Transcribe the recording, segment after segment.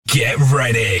Get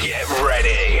ready. Get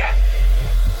ready.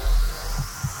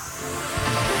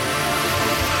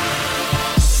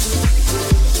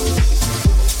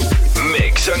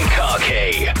 Mix and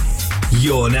Khaki.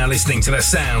 You're now listening to the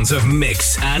sounds of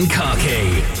Mix and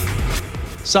Khaki.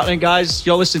 Saturday, guys,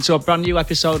 you're listening to a brand new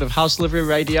episode of House Delivery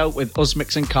Radio with us,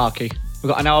 Mix and Khaki. We've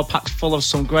got an hour packed full of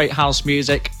some great house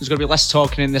music. There's going to be less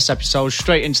talking in this episode,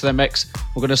 straight into the mix.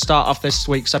 We're going to start off this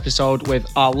week's episode with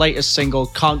our latest single,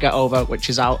 Can't Get Over,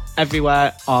 which is out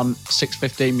everywhere on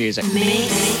 615 Music.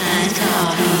 Mix and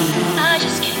Khaki. I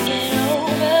just can't get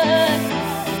over.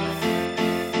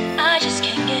 I just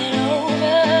can't get over.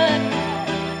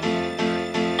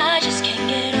 I just can't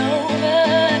get over.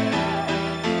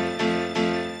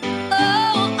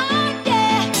 Oh,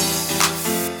 yeah.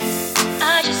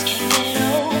 I just can't get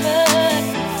over.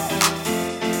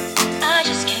 I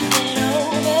just can't get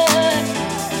over.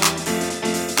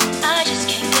 I just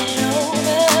can't get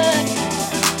over.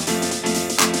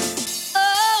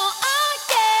 Oh,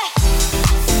 yeah. I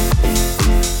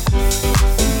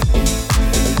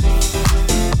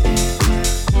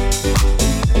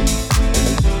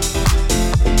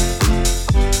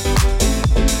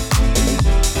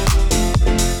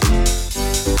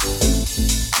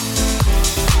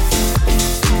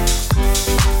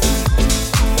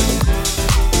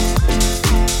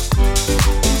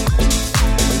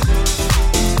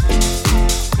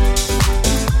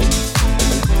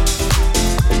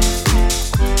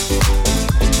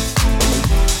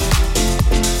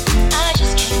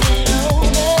just can't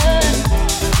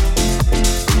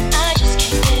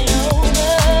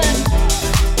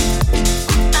get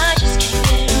over.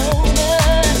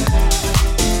 I just can't get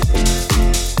over.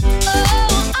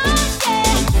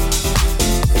 I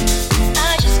just can't get over.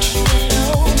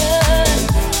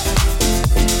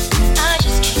 Oh, yeah.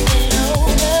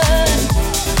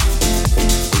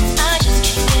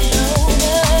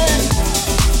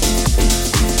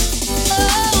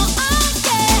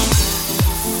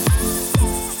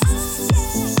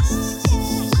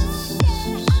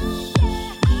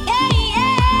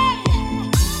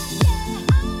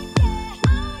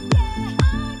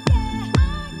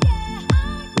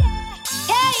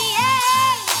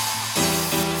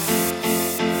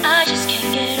 I just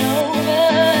can't get over.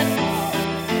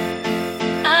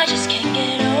 I just can't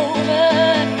get over.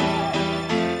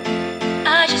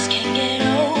 I just can't get over. I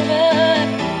just can't get over. I just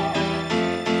can't get over.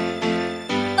 I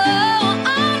just can't get over. Oh,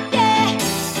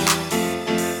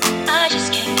 yeah. I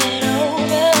just can't get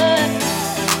over.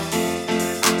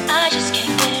 I just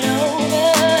can't get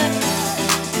over.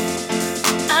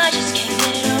 I just can't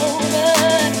get over.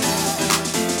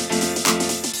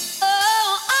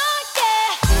 Oh,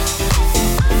 yeah.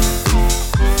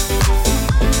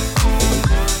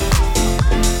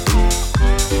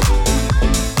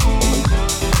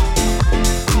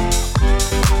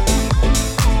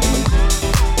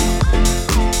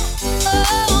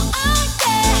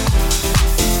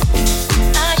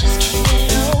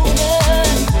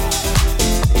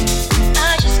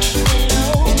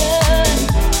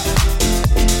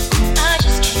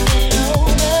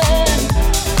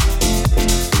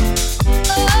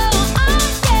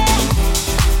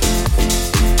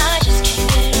 I just can't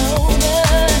get over.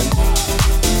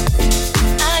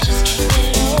 I just can't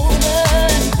get over.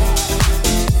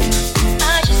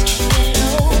 I just can't get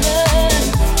over.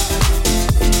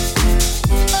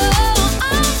 Oh,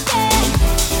 yeah.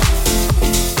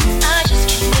 I just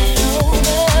can't get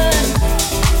over.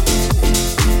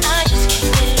 I just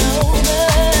can't get over.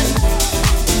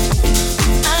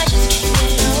 I just can't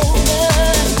get over.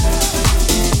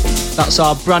 That's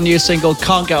our brand new single,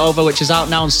 Can't Get Over, which is out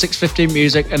now on 615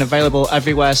 Music and available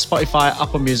everywhere, Spotify,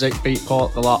 Apple Music,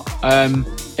 Beatport, the lot.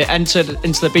 It entered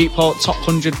into the Beatport Top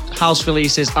 100 House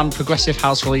Releases and Progressive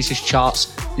House Releases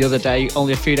charts the other day,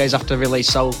 only a few days after release,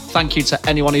 so thank you to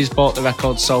anyone who's bought the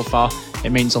record so far.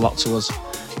 It means a lot to us.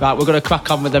 Right, we're going to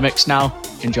crack on with the mix now.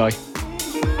 Enjoy.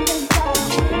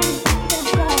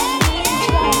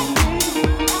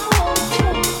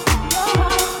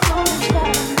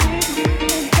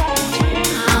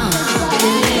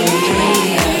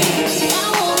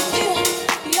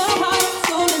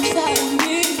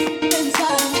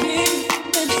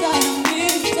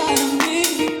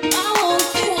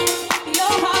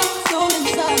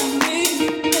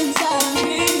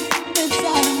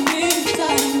 Inside of me,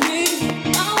 inside of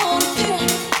me, I want you.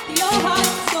 Your heart,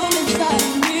 soul,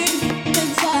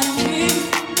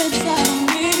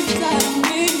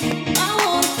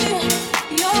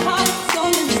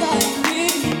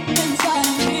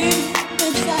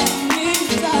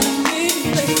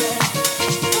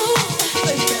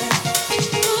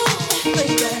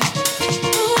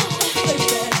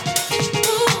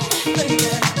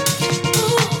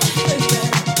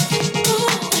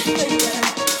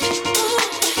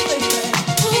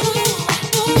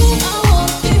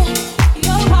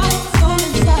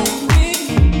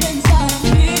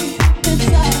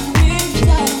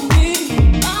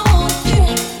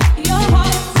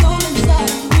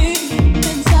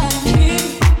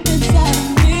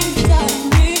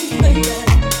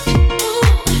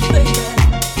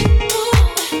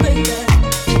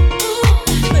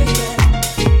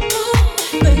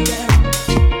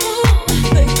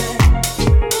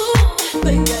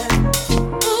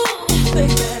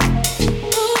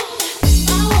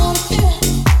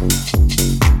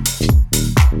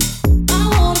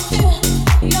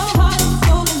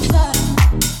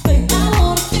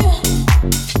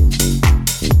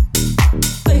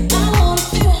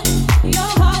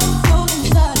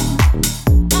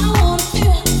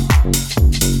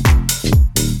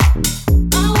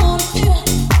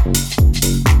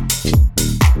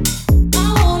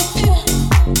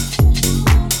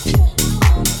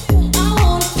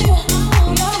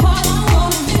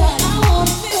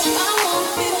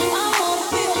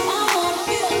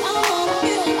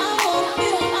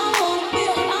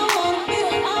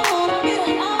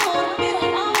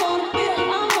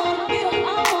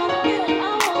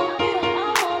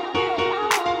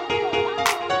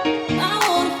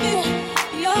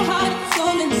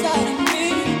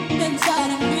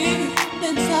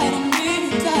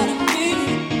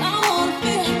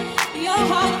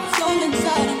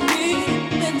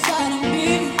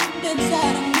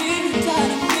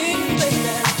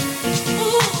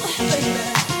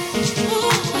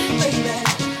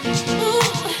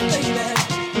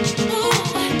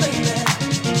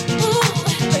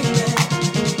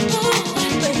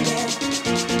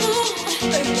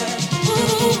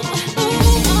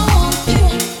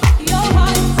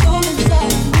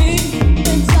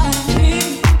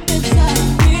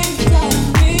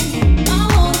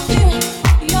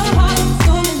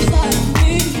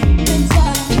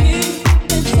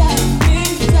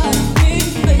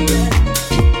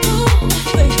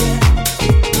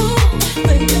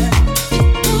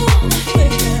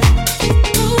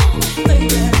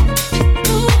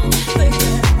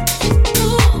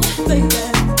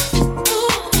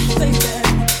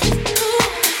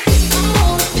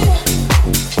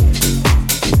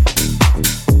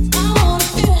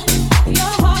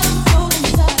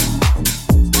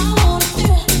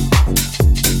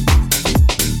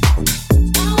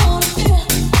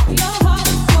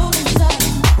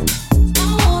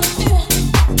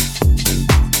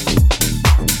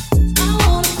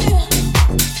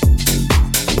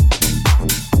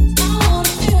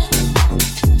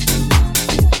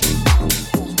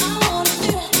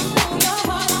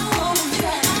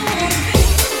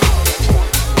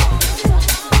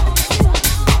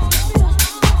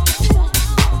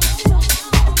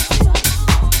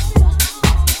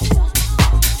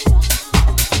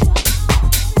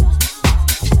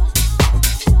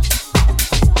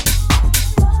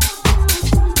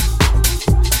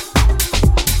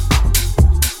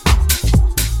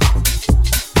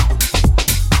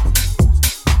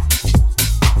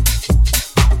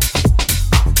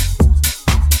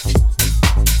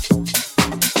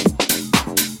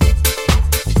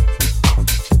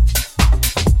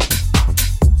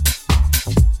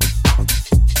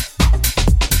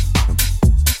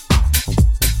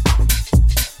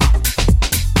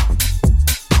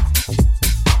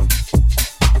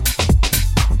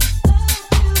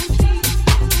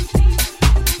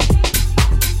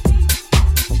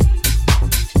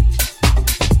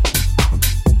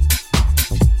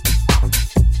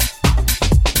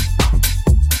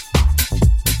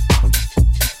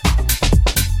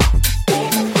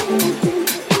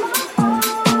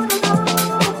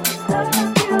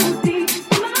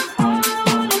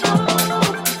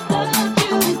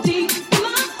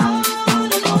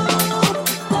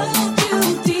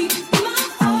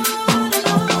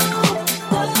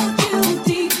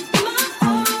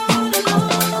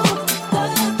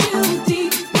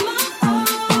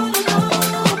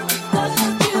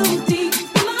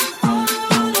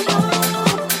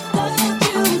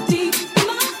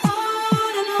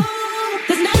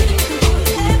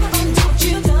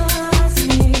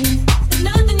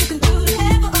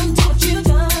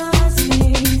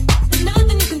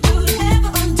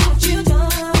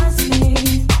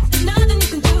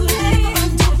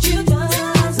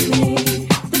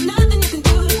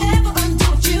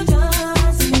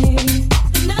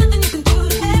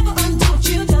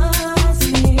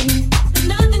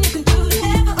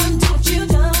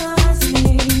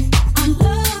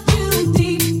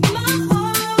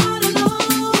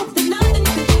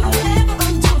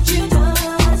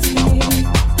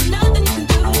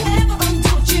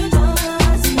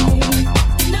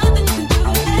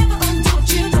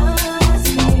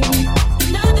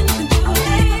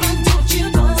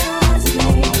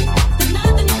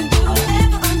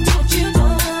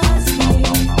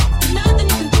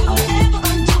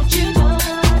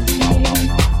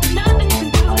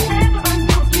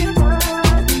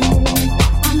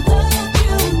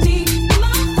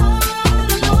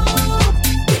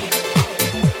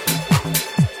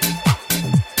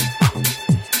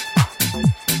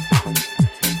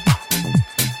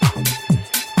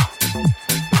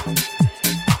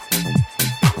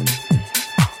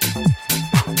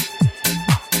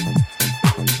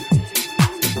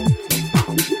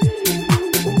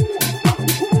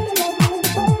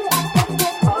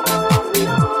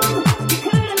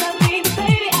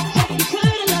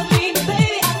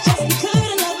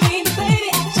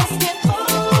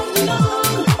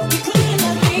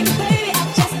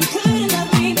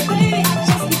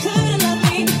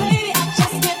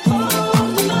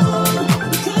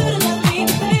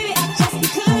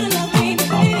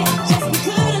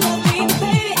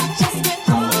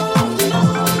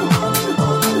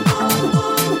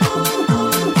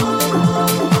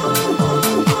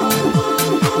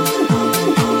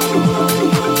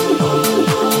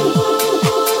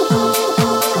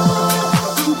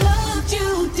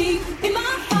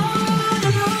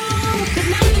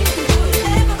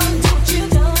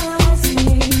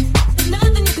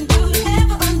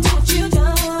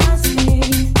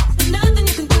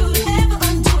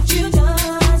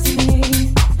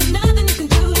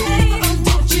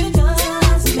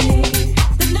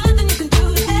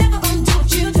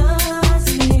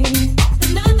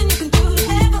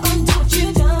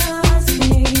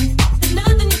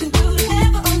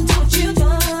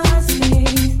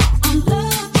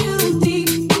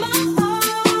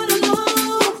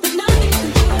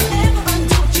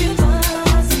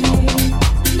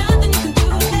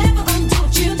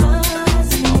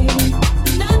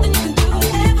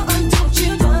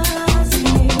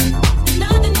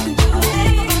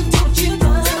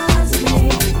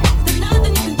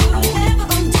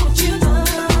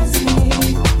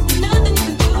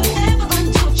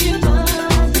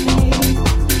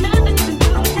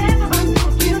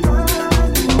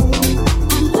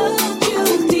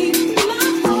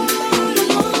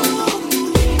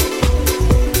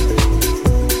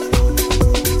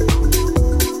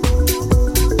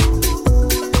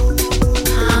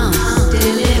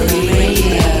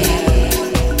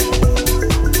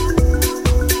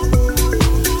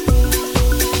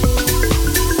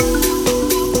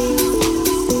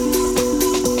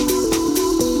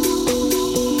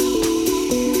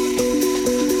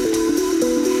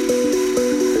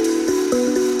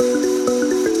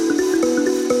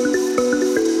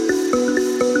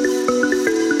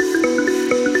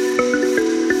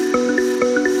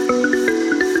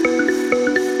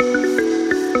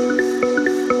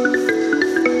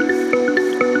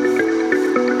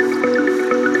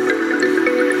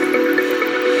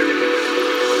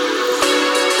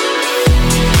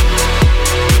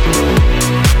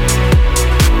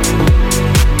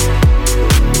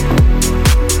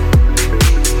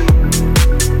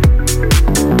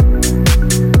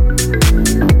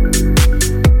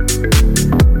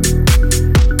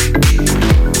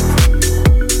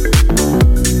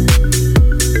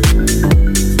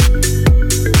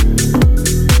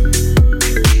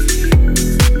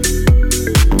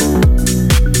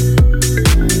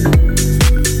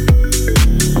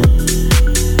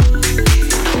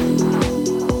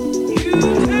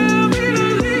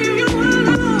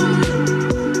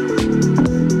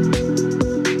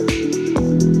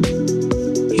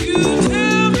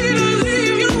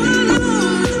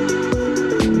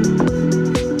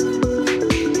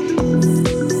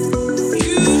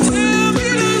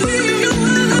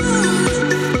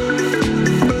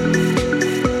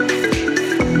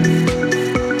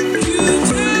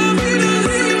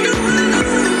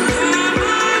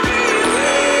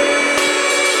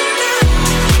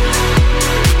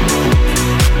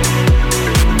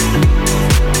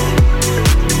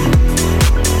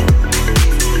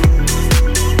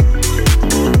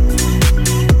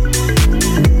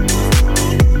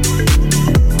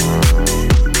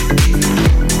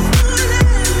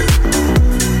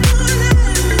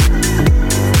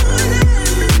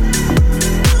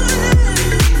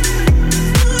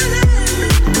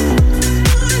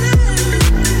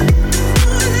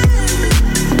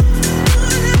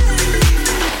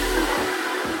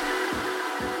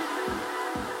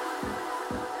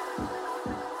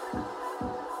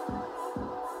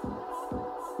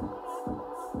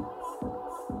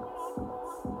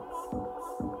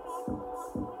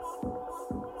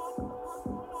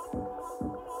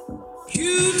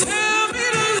 You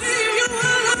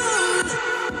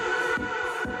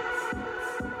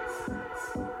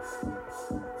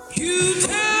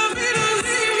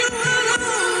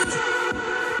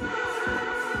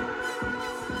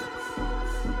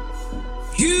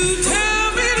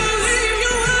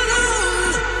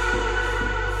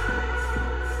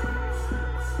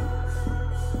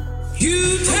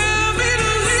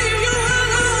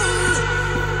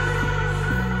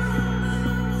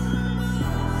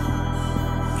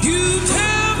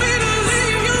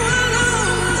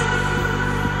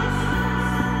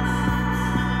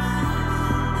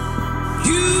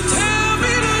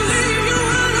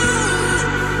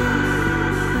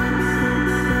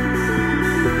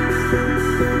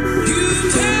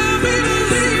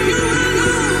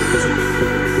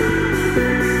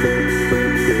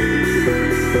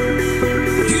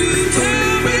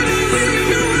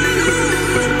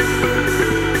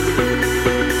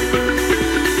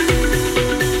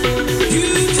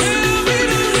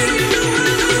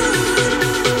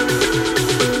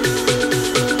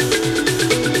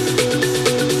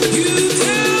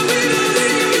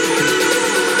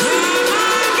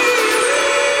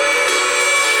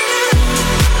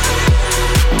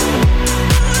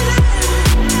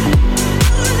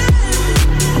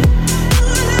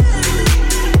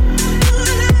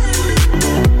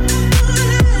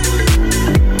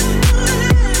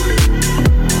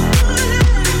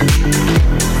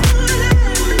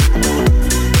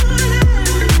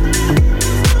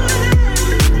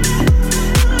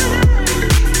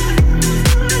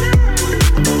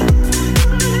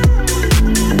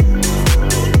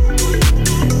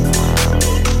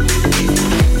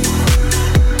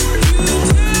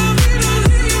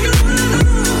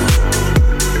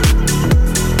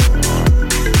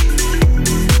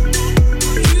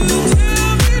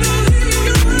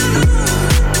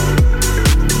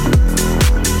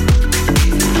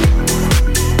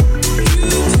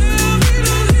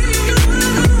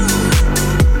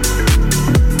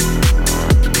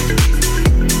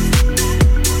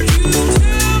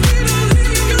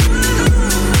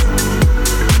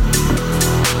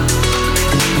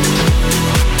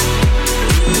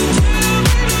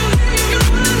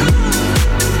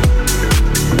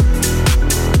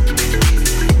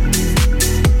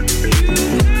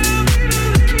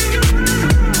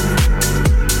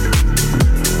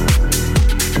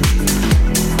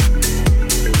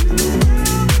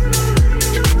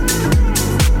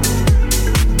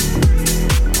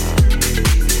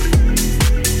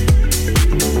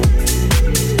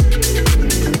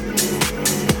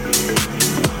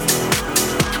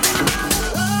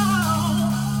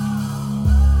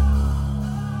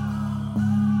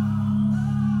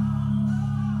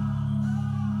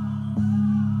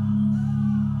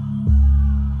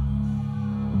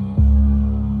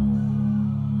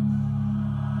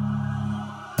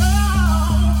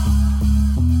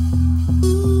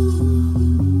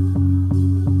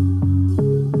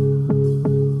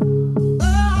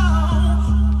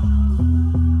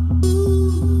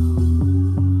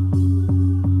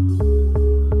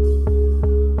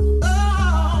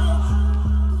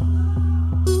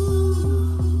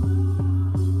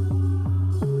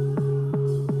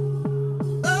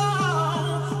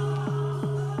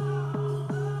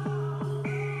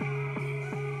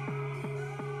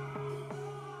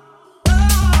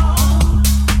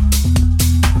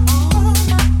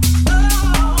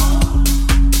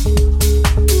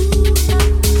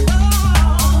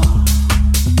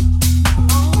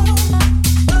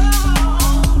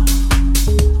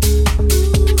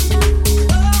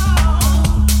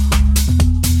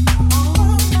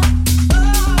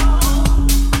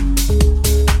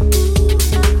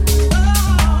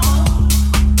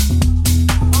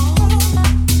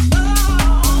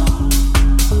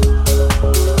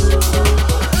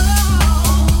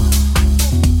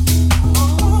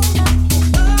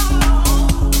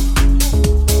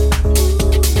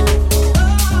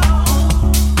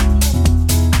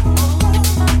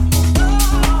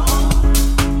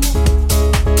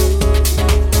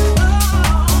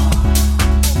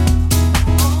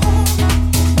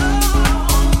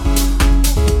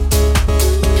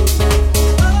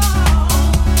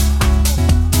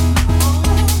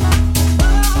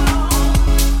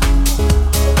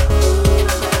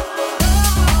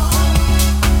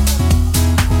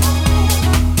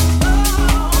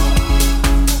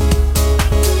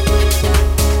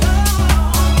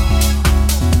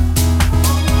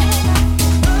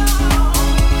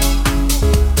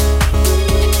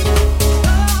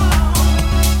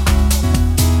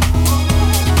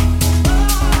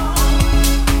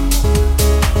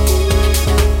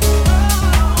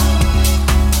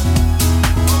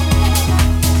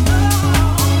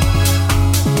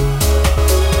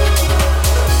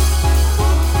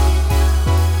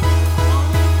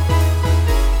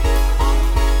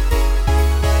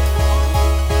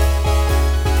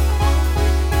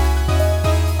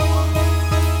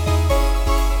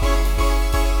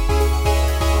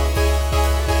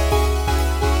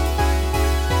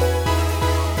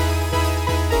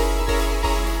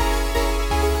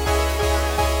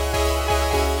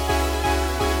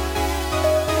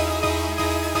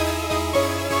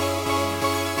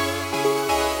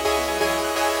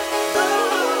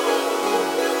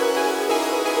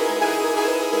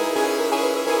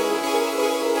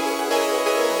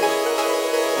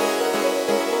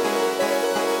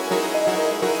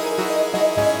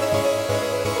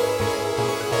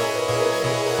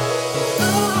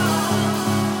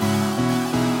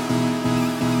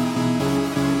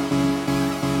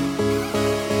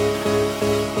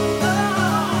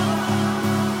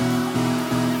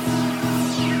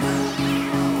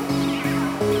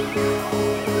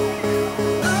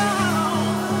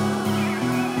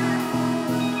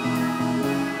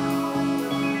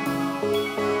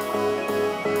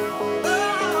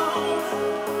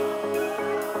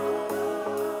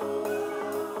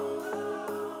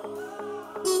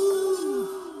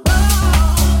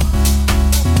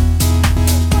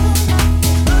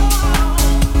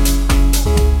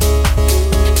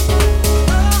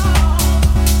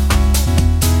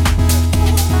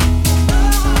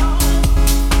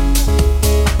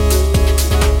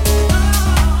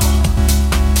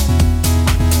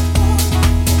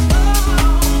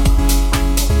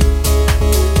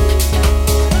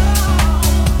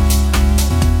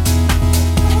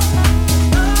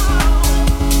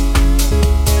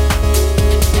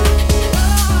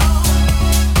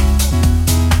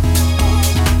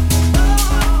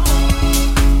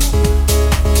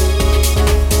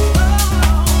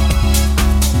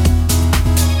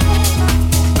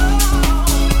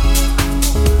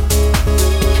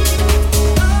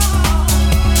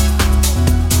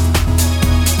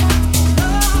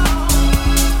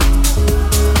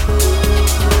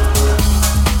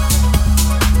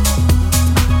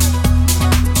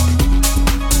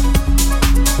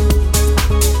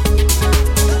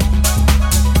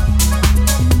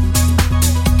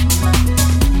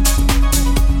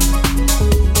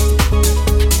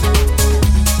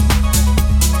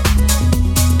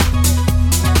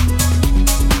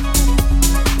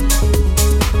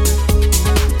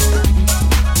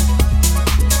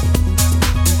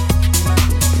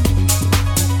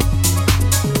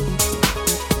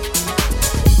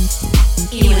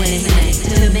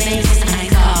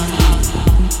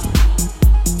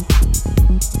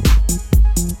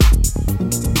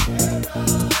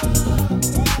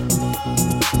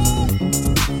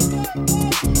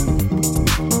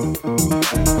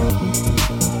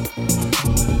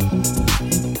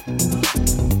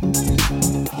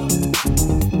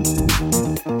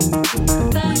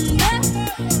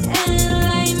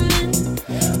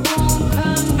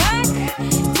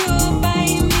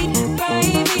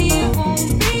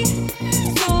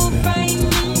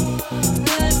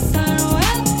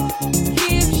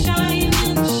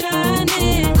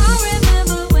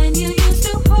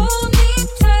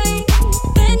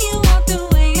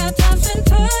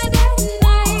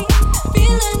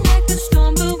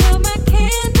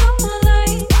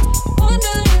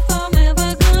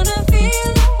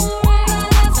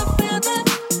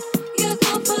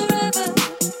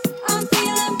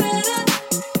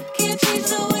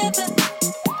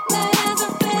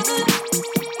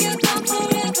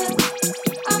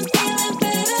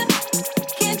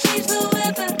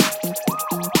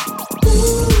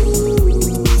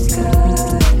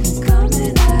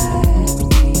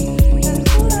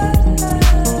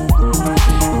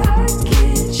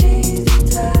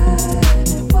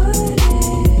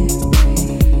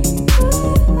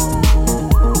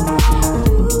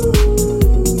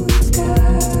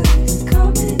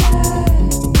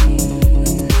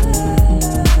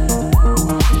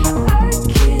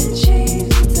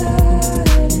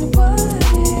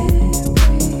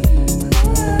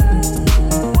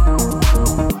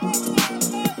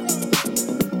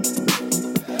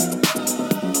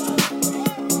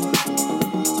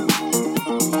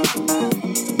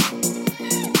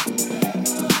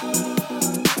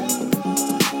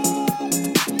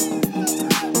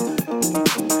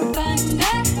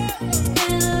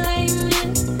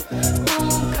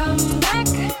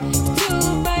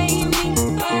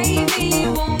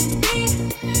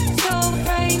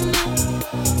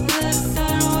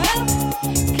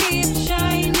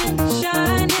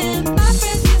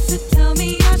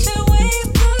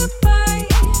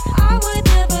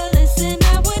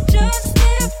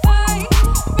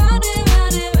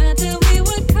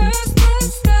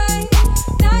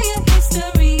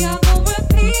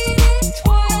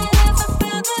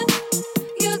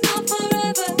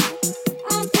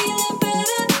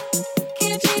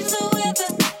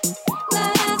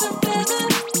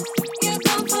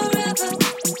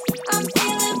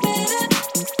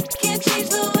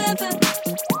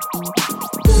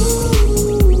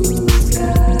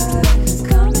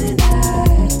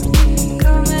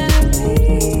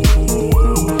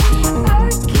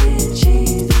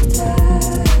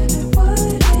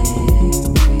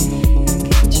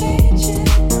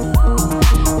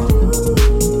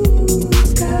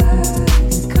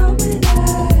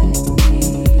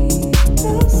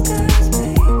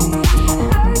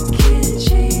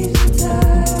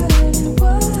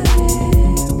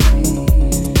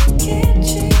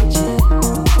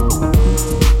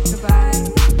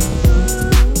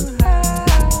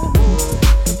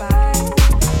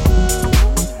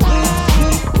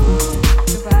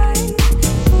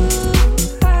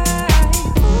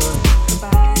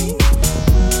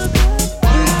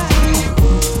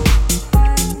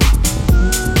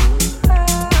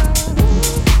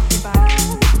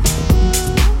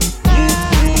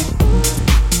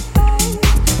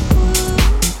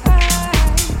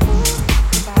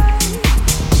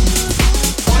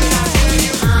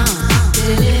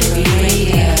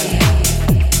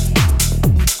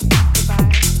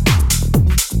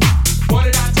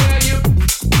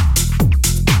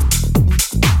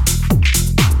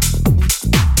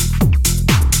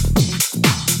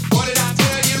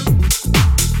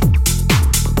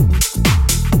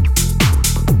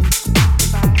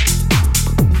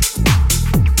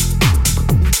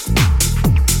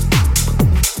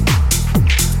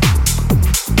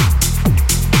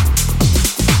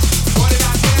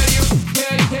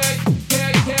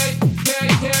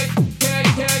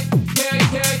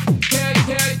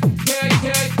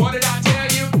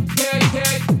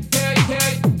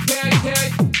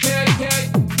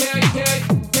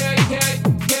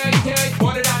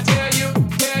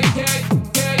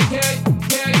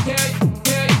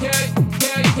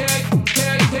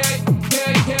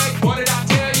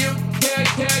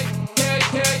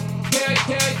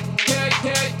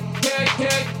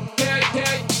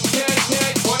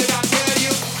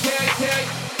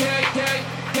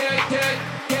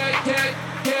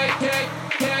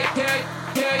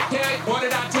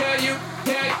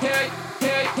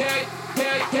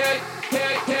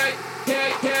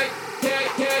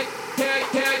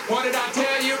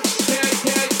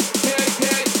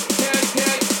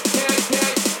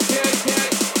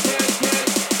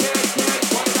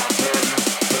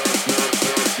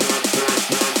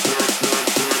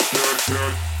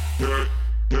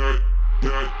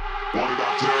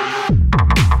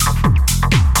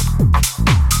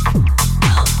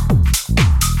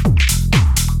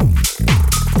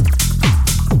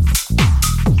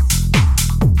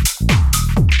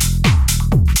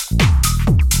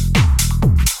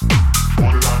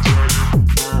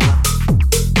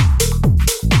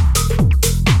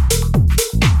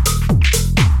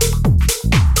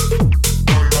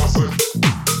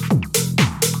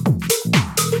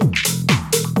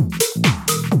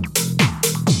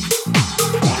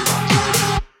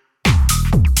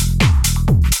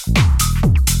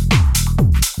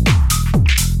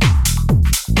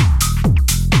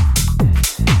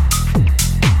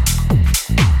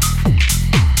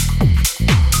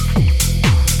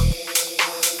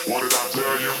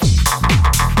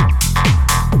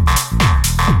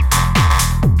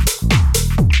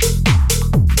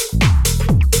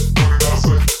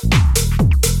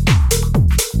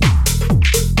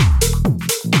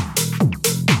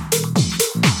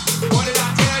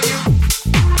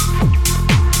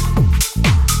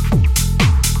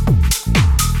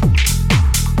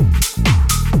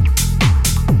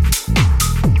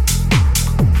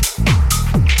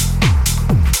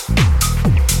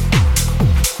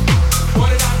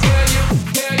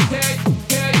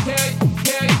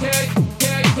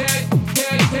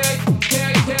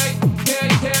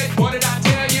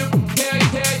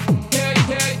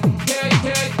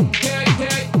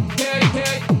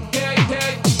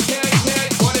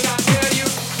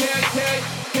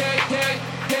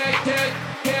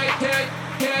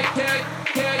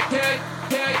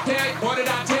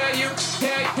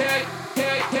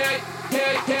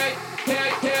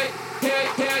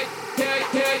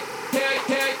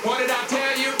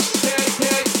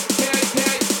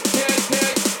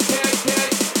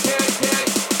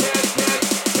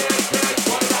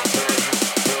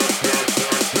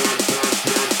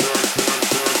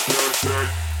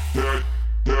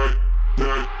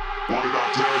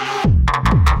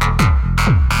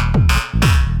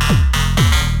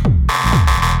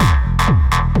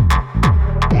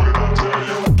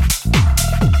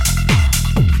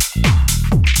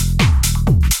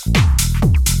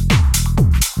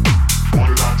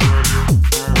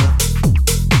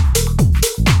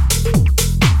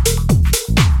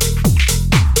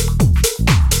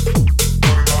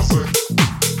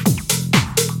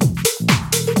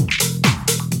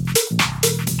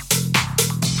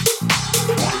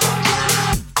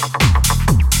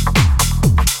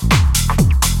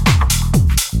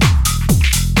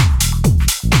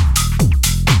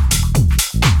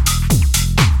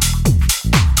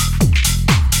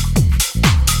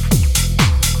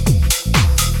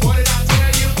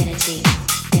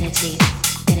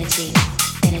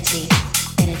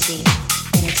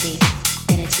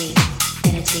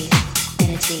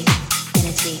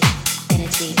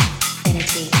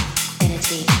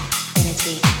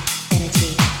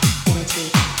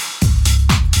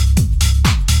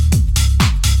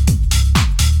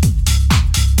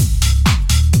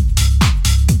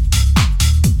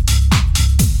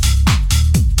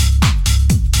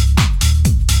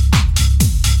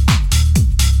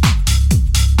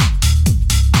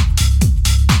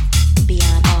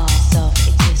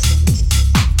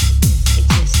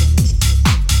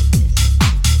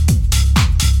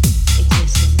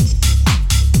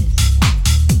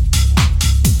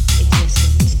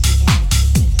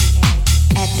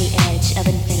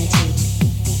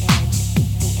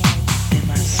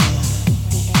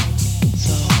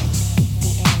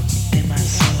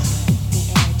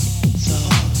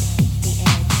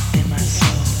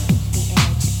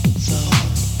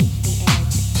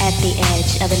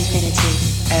of infinity.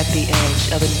 At the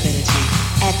edge of infinity.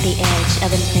 At the edge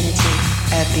of infinity.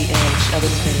 At the edge of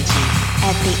infinity.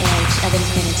 At the edge of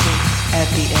infinity. At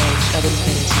the edge of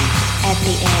infinity. At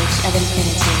the edge of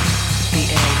infinity. The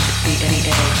edge, the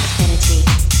edge. Infinity,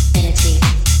 infinity,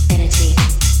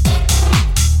 infinity.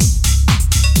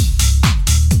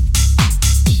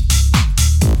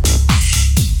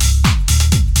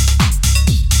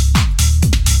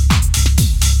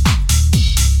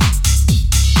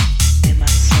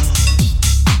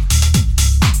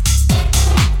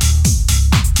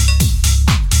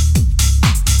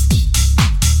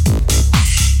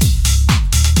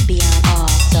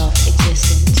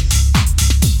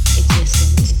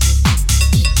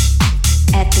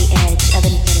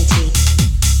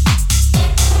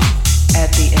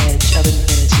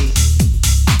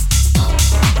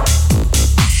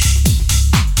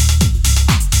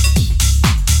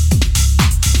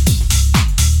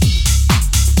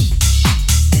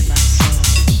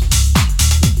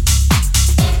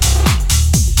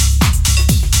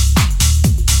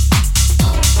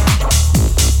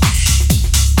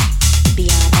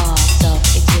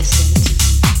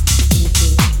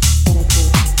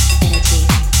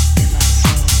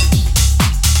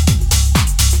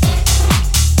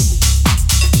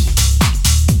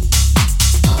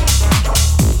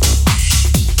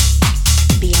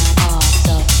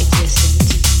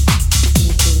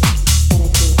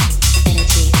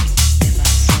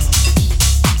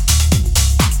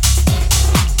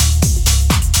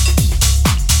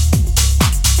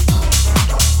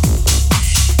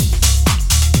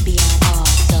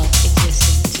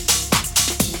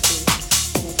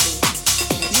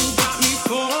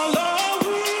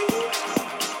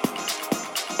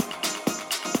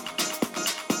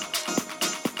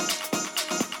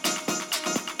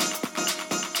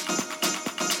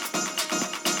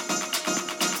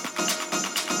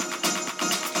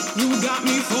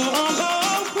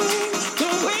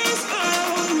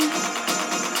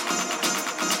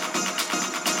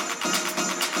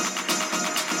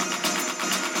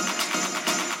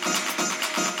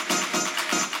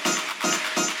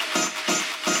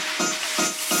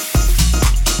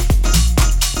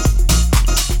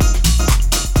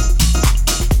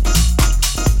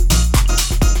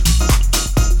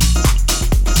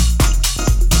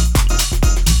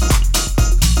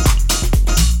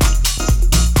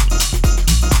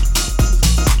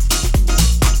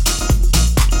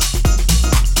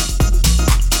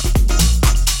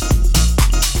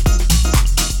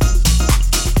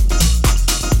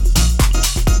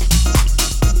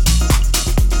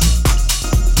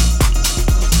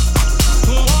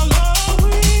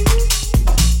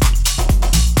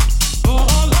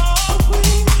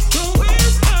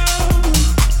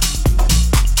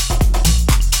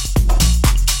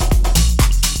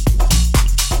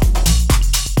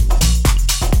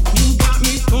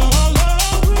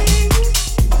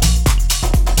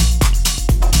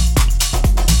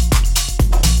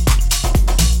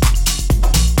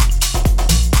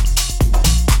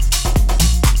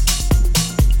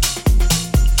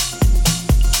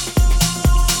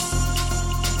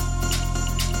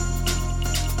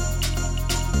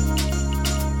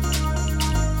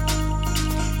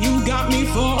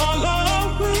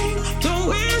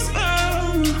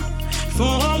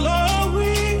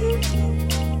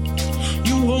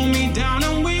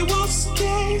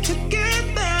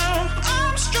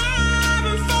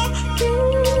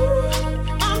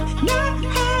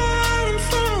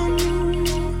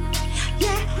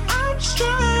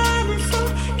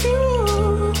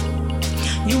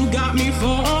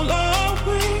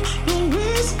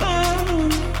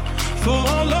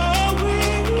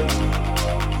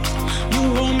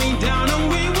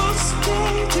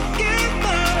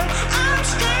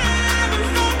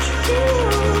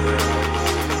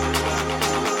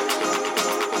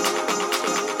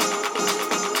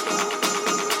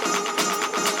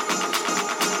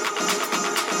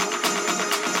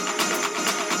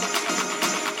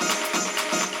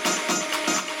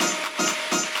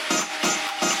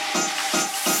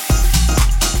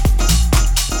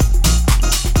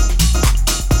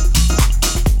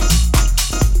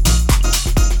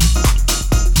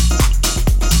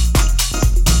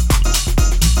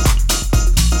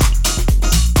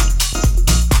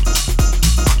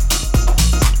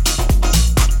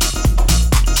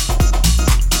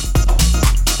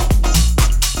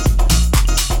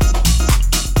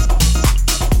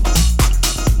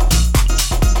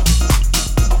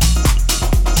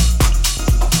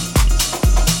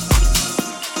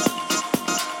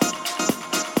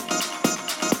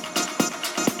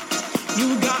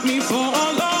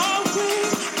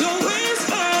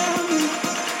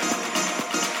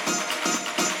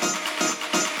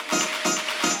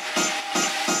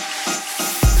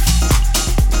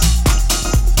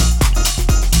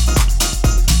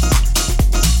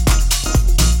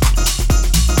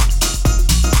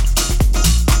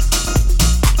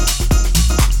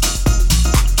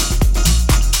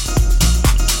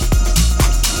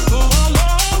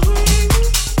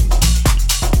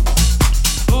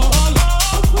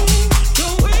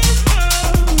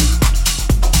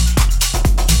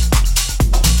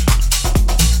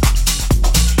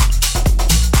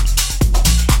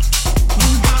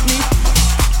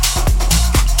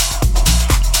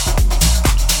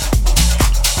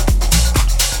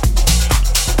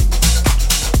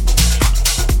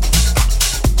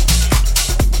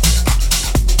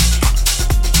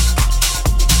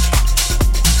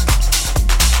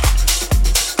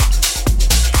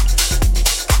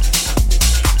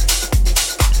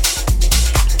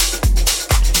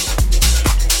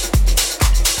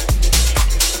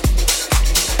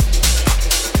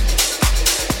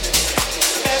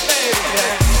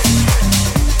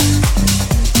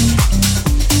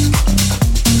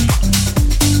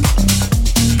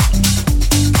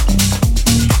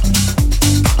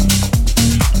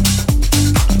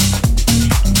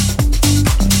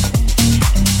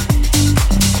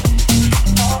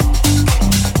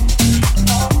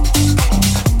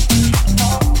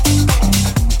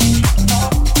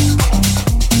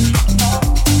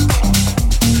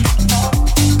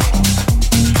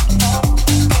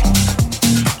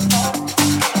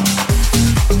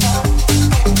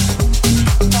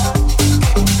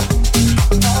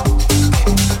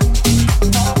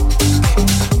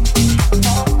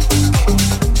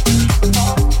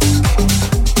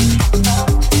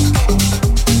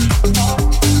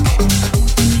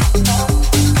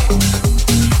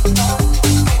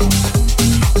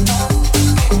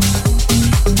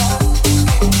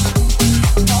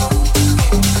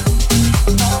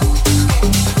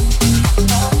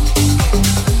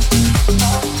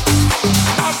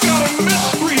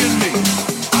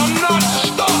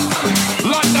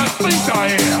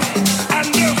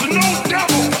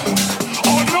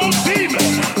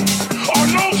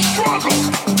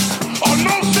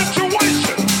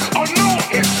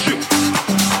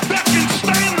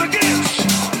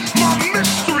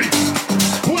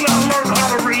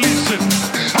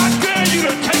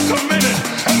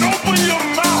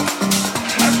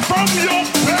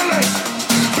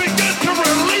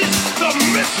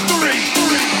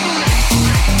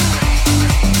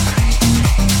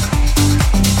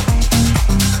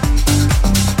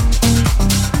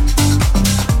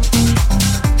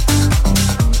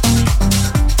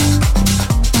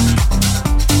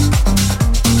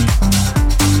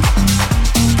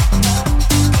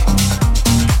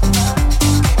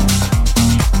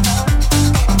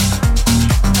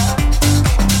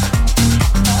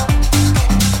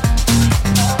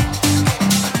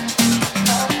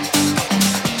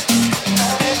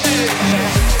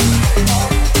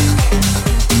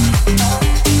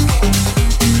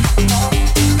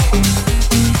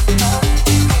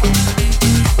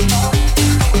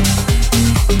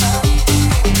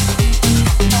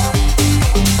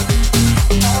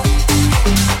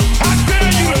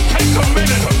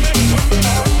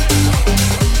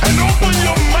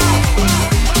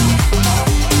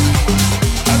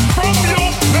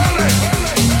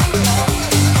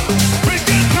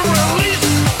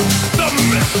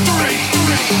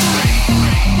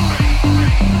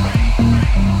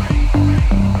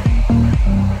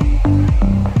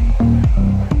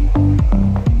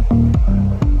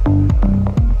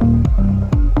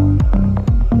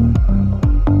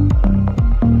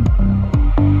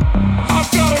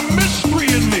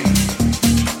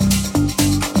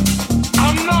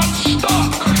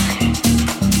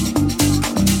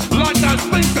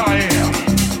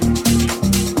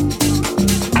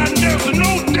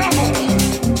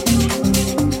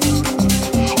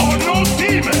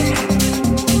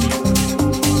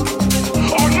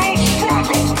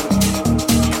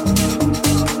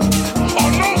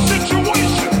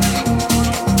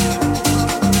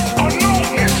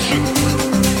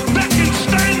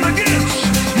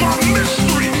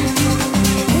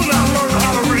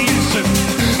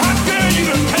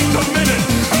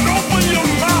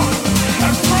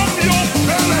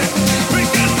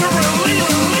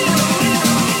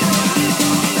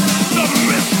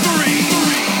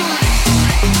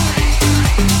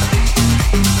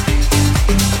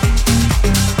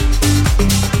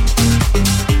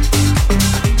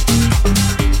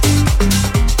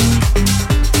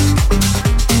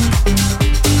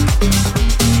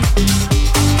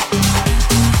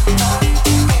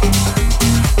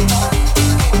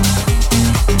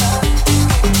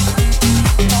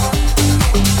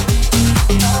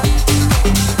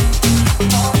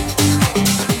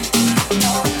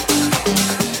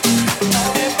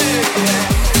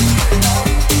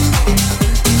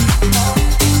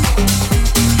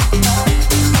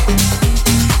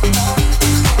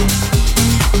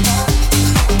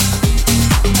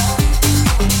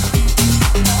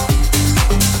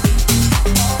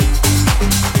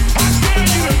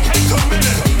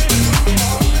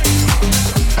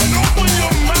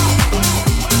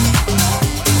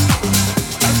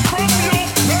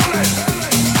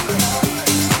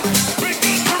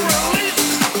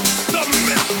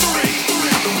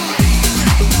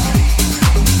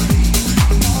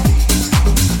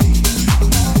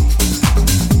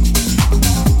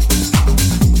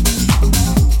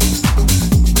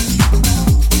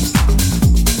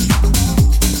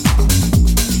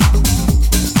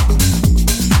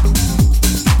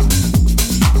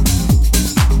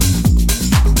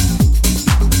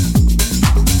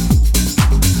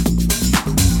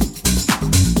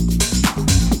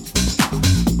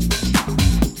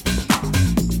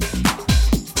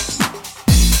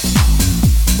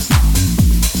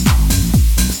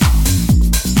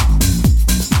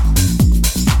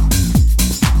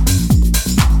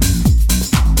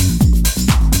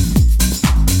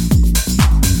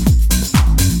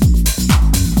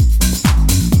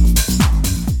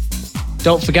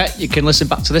 Don't forget, you can listen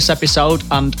back to this episode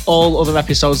and all other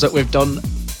episodes that we've done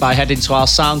by heading to our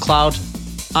SoundCloud,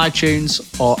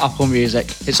 iTunes or Apple Music.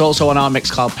 It's also on our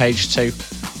Mixcloud page too.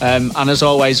 And as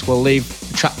always, we'll leave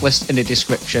the track list in the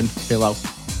description below.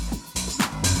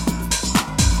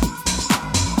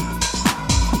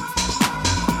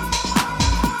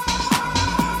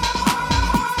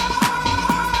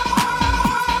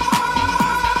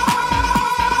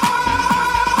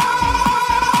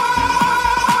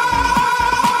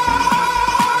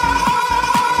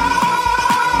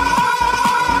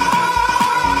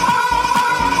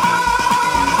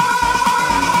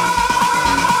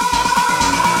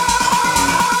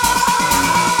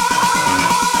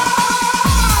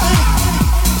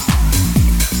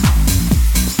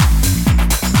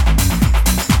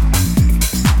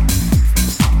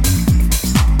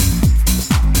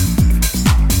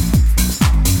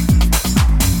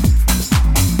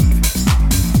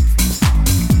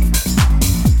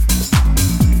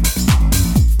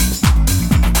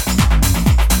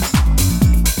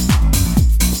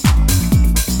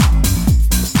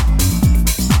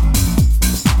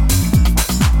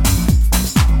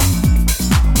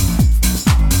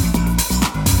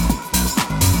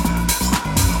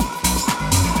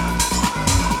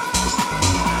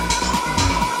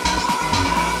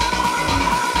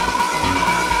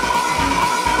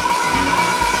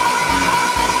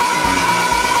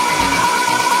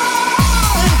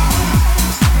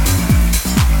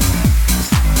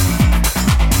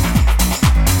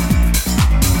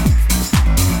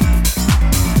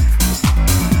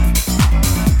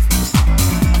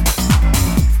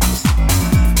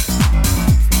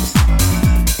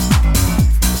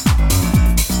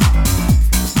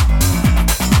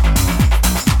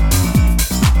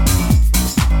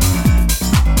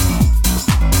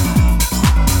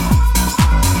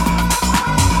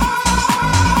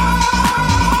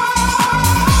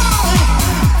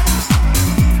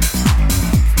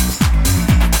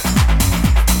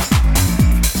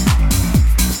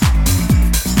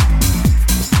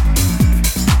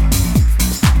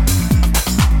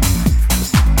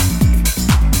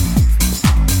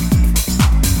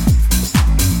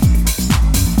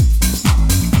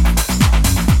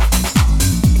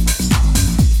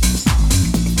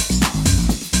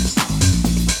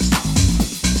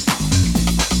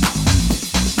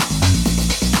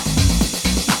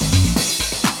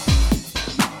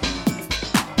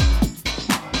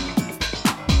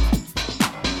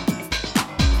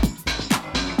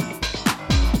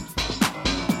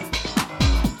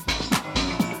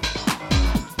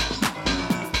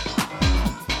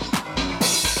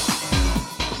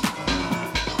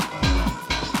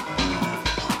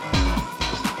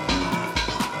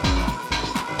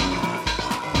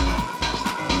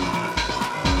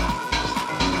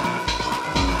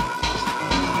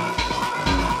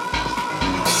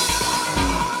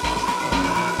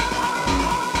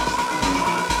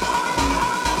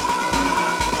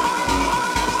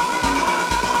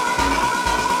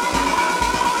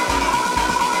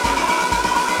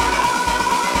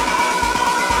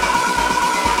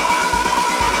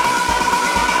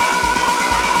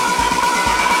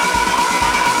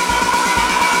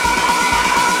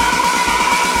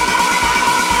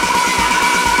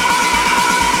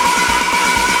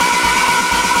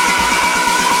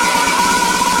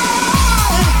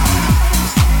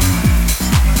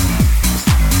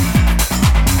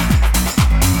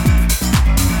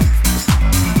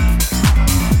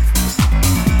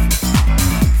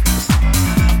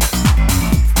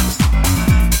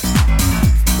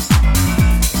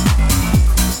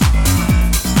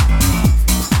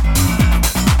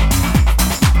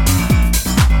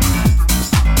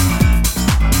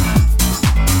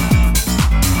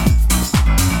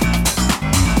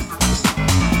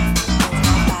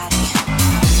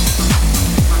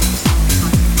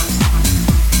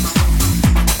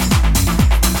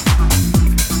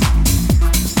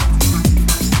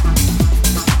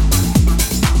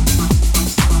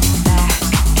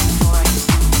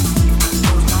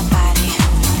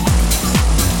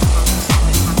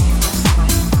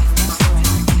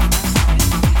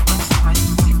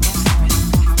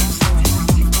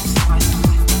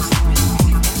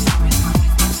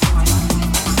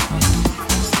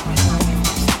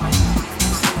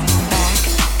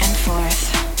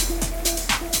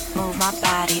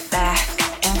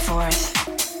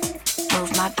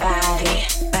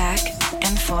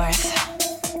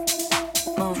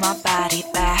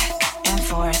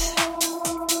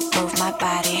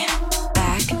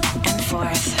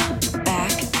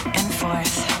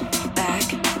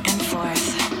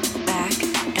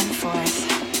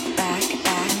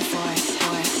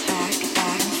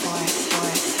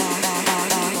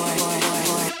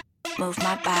 move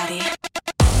my body.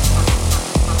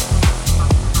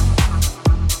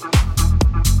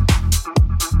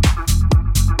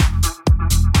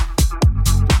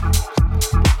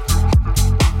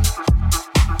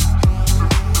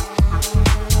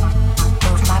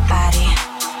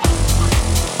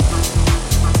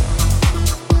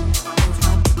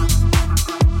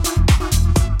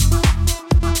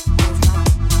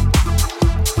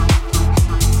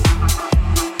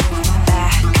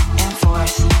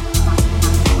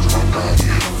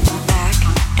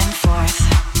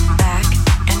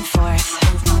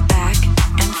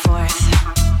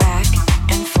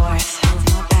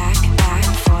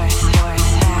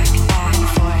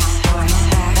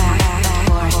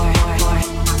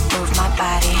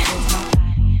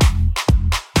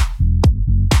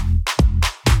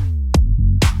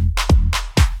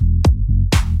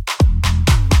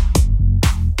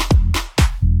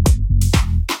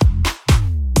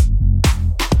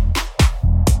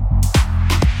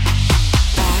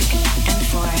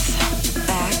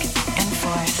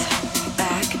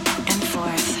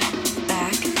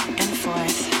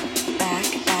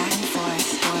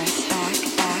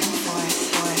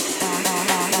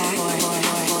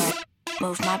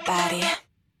 Move my body.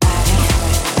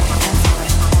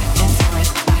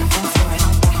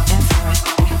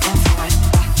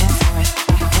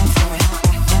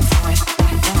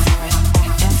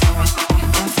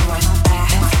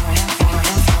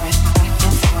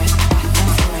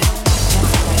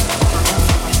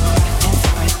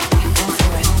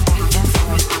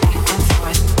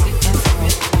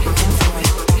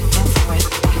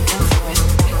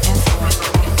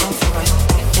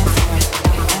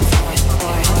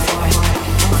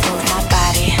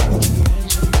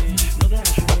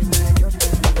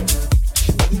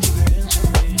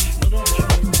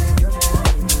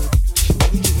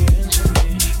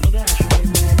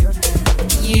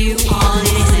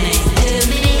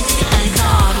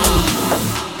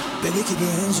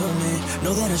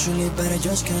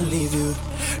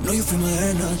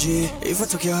 If I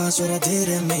took your heart, swear I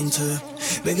didn't mean to.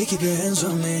 Baby, keep your hands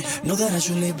on me. Know that I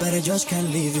should leave, but I just can't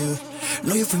leave you.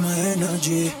 Know you feel my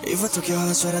energy. If I took your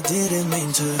heart, swear I didn't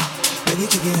mean to. Baby,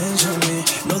 keep your hands on me.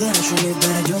 Know that I should leave,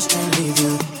 but I just can't leave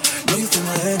you. Know you feel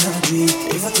my energy.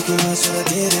 If I took your heart, swear I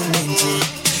didn't mean to.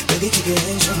 Baby, keep your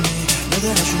hands on me. Know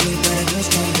that I should leave, but I just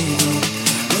can't leave you.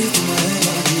 Know you feel my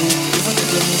energy. If I took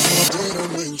your heart, swear I didn't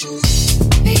mean to.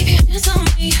 Baby, keep your hands on me.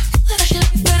 That I should leave, but I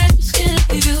just can't leave you.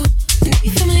 You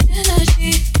feel my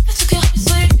energy. I took your heart,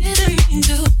 swear I didn't mean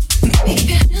to. Baby, keep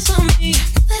your hands on me.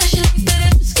 That I should leave, but I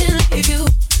just can't leave you.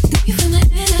 You feel my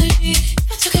energy.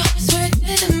 I took your heart, swear I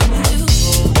didn't mean to.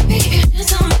 Baby, keep your hands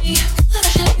on me. That I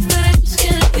should leave, but I just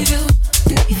can't leave you.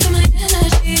 You feel my energy.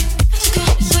 I took your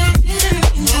heart, swear I didn't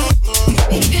mean to.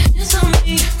 Baby, keep your hands on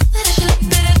me. That I should leave,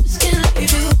 but I just can't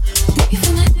leave you. You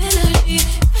feel my energy.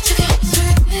 I took your heart, swear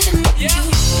I didn't mean to.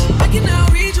 I can now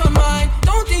read your mind.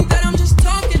 Don't think that I'm just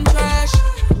talking trash.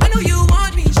 I know you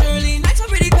want me, surely. Nights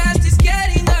already past, it's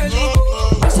getting early.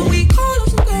 So we call up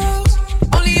some girls,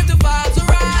 only if the vibes are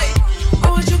right. I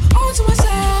want you all to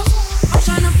myself. I'm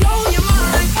trying to blow your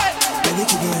mind. Baby,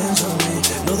 keep your hands on me.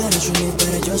 Know that I should leave,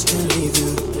 but I just can't leave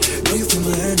you. Know you feel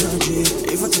my energy.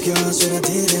 If I took your heart, swear I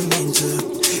didn't mean to.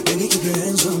 Baby, keep your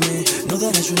hands on me. Know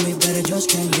that I should leave, but I just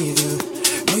can't leave you.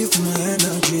 Know you feel my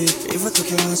energy. If I took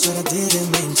your heart, swear I didn't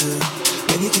mean to.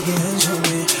 Baby, keep your hands on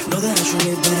me. Know that I should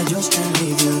leave, but I just can't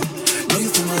leave you. Know you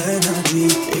feel my energy.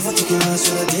 If I took your heart,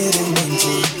 swear I didn't mean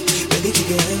to. Baby, keep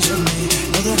your hands on me.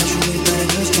 Know that I should leave, but I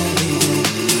just can't leave you.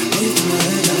 Know you feel my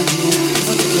energy. If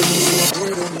I took your heart,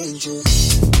 swear I didn't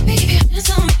mean to.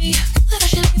 Baby, keep your hands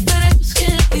on me. That I should leave, but I just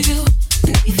can't leave you.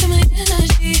 You feel my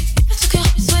energy. I took your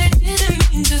heart, swear I didn't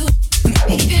mean to.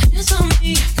 Baby, keep your hands on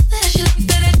me. That I should leave,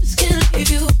 but I just can't leave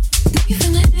you. You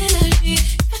feel my energy.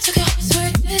 I took your heart, swear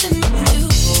I didn't mean to.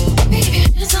 Baby, keep your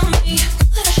hands on me.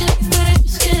 That I should leave, but I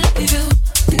just can't leave you.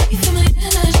 You feel my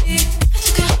energy. I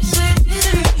took your heart, swear I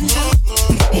didn't mean to.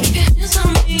 Baby, keep your hands on me.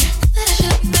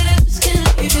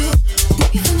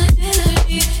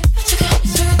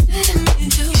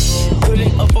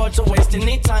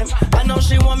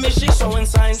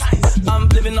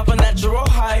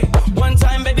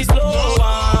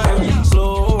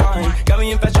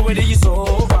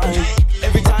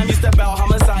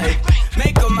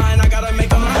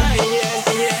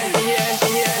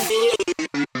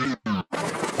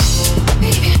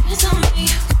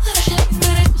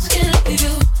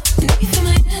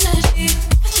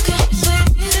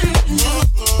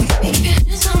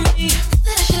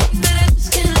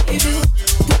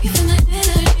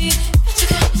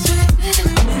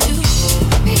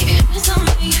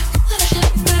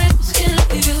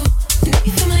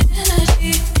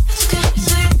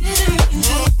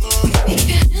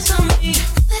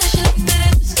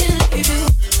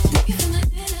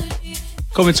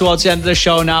 Coming towards the end of the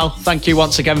show now. Thank you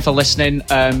once again for listening.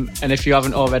 And if you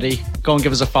haven't already, go and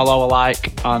give us a follow, a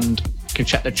like, and you can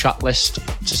check the track list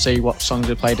to see what songs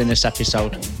we played in this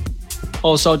episode.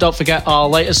 Also, don't forget our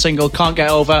latest single, Can't Get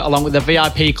Over, along with the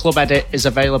VIP club edit, is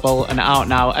available and out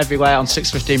now everywhere on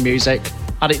 615 Music.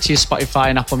 Add it to your Spotify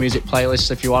and Apple Music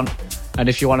playlists if you want. And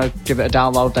if you want to give it a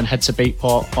download, then head to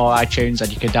Beatport or iTunes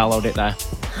and you can download it there.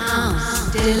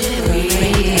 House Delivery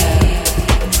Radio.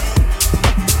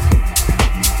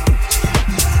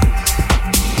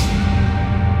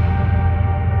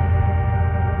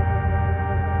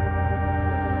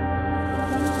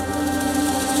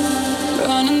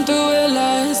 Running through our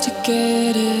lives to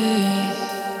get it.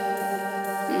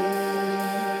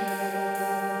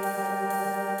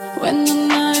 When the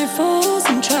night falls,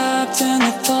 I'm trapped in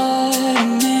the thought of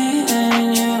me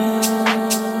and you.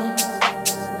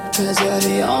 'Cause you're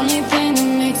the only thing that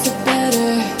makes it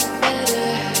better.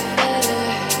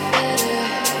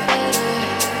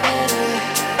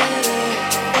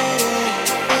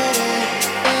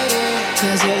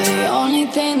 'Cause you're the only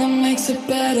thing that makes it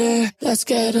better. Let's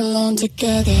get along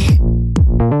together.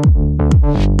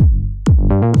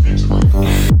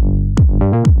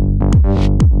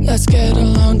 Let's get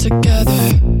along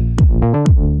together.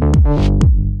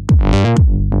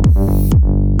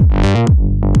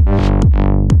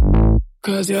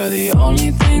 Cause you're the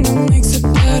only thing that makes it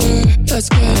better. Let's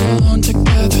get along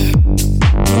together.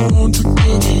 Along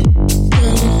together.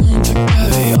 Get along together.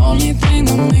 The only thing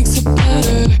that makes it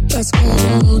better. Let's get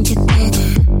along together.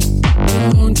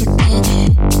 Along together.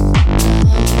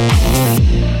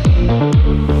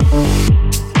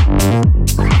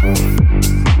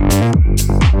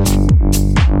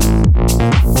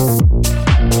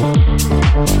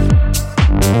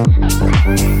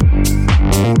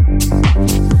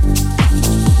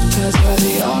 Cause you're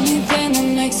the only thing that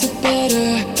makes it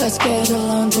better. Let's get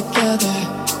along together.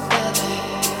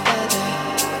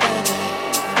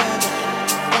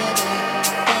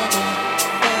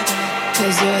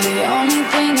 Cause you're the only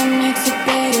thing that makes it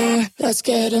better. Let's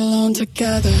get along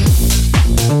together.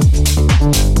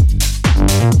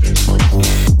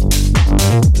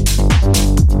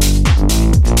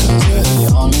 Cause you're the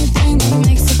only thing that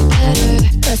makes it better.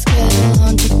 Let's get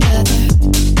along together.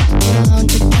 Along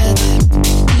together.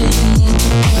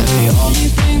 The only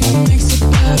thing that makes it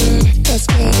better. Let's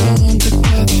get along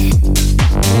together.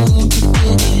 Along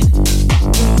together.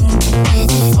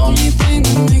 The only thing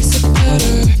that makes it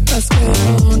better. Let's get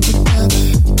along together.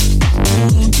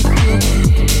 Along together.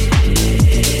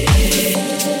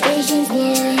 Visions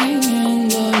blurring in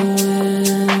the wind.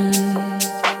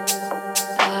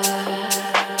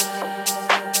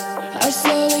 I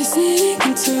slowly sink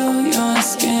into your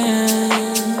skin.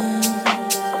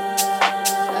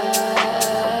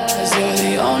 'Cause you're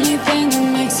the only thing that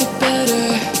makes it better.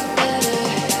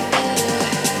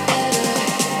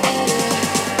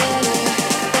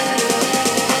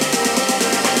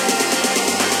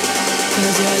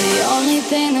 Cause you're the only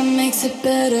thing that makes it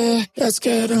better. Let's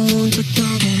get along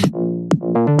together.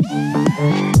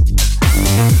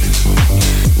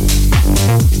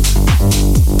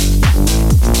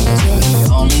 Cause you're the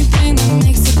only thing that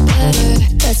makes it better.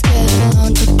 Let's get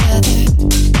along together.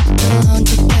 Along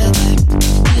together.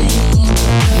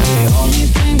 The only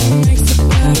thing that makes it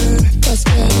better. Let's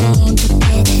get along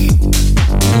together.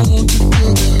 Along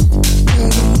together.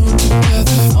 Get along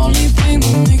together. The only thing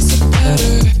that makes it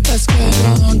better. Let's get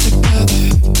along together.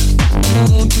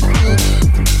 Along together.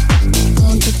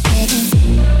 Along together.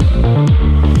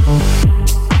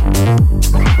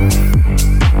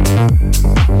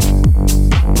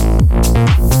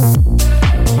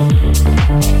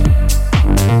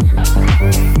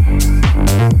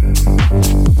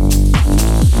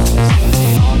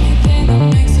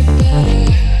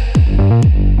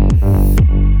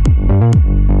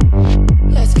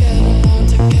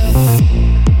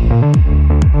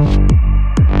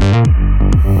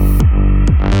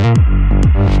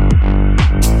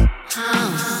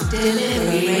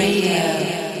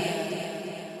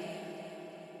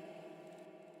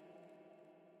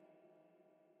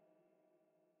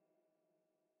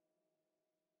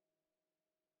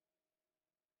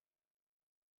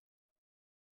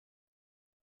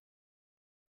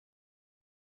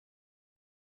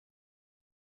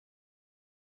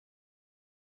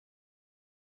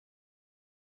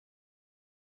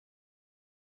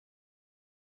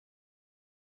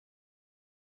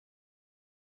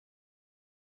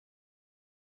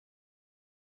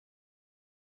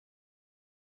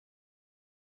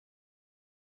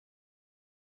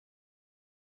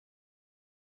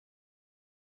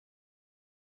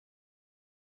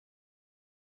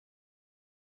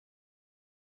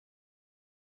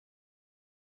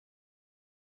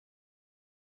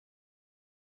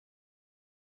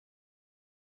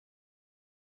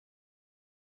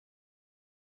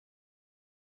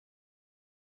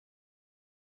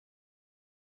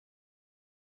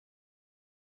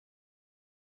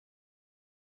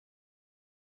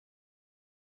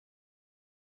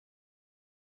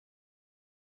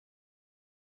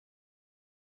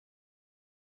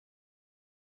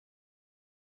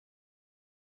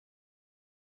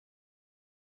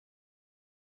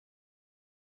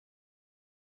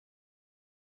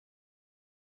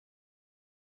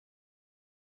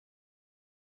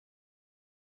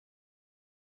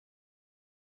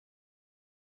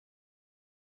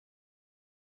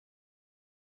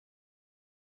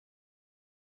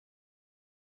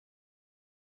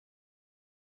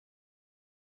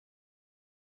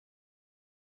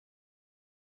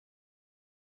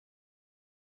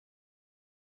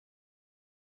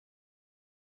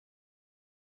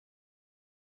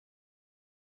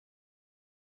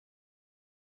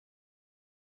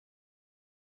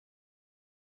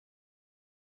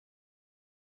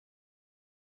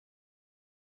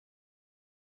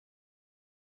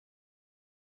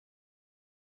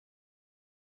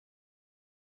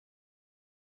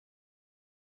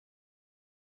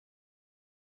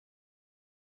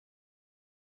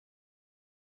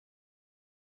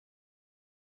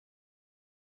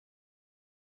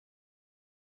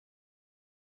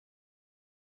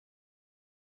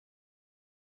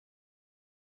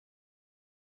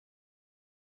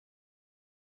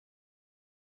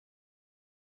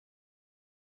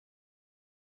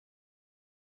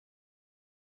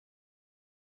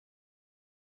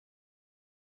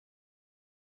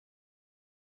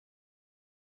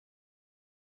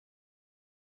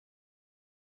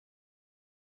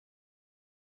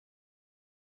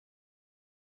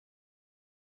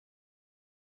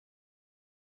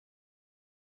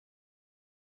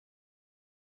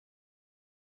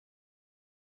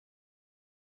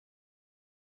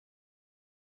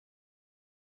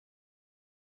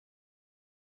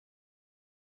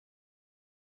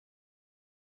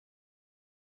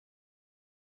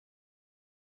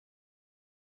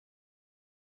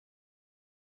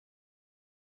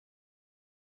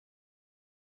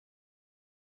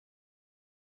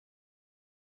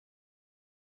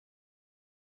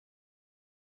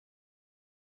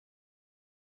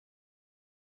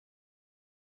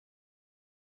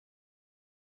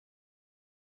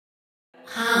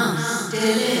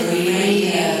 Delivery